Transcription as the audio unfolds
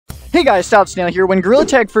Hey guys, StyledSnail here. When Gorilla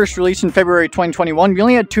Tag first released in February 2021, we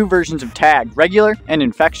only had two versions of Tag, Regular and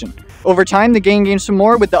Infection. Over time, the game gained some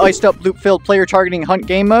more with the iced up loop-filled player targeting hunt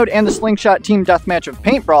game mode and the slingshot team deathmatch of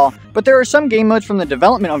Paint Brawl, but there are some game modes from the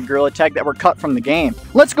development of Gorilla Tag that were cut from the game.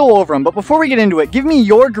 Let's go over them, but before we get into it, give me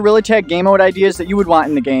your Gorilla Tag game mode ideas that you would want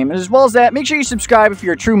in the game, and as well as that, make sure you subscribe if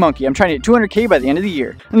you're a true monkey. I'm trying to hit 200k by the end of the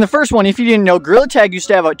year. And the first one, if you didn't know, Gorilla Tag used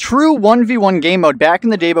to have a true 1v1 game mode back in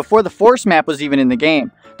the day before the Force map was even in the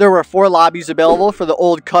game. There were 4 lobbies available for the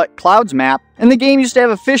old CUT Clouds map, and the game used to have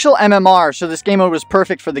official MMR, so this game mode was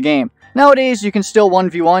perfect for the game. Nowadays, you can still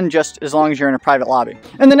 1v1 just as long as you're in a private lobby.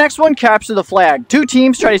 And the next one, Capture the Flag. 2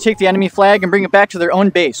 teams try to take the enemy flag and bring it back to their own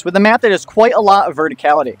base, with a map that has quite a lot of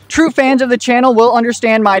verticality. True fans of the channel will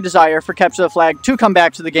understand my desire for Capture the Flag to come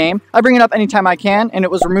back to the game. I bring it up anytime I can, and it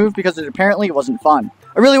was removed because it apparently wasn't fun.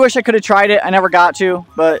 I really wish I could have tried it, I never got to,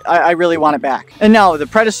 but I really want it back. And now, the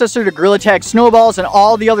predecessor to Gorilla Tag snowballs and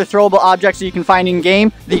all the other throwable objects that you can find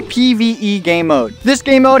in-game, the PvE game mode. This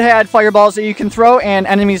game mode had fireballs that you can throw and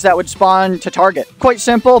enemies that would spawn to target. Quite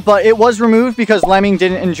simple, but it was removed because Lemming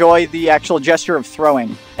didn't enjoy the actual gesture of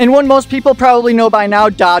throwing. And one most people probably know by now,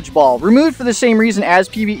 Dodgeball. Removed for the same reason as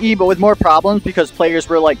PvE, but with more problems because players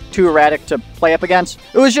were like too erratic to play up against.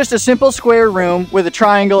 It was just a simple square room with a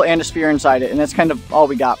triangle and a sphere inside it, and that's kind of all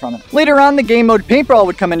we got from it. Later on, the game mode Paint Brawl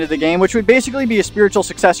would come into the game, which would basically be a spiritual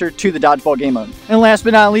successor to the Dodgeball game mode. And last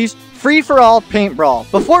but not least, free-for-all Paint Brawl.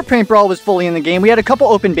 Before Paint Brawl was fully in the game, we had a couple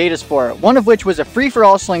open betas for it, one of which was a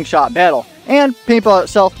free-for-all slingshot battle. And paintball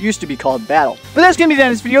itself used to be called Battle. But that's going to be the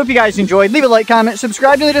end of this video. If you guys enjoyed, leave a like, comment,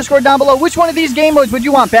 subscribe to the Discord down below. Which one of these game modes would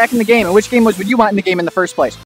you want back in the game? And which game modes would you want in the game in the first place?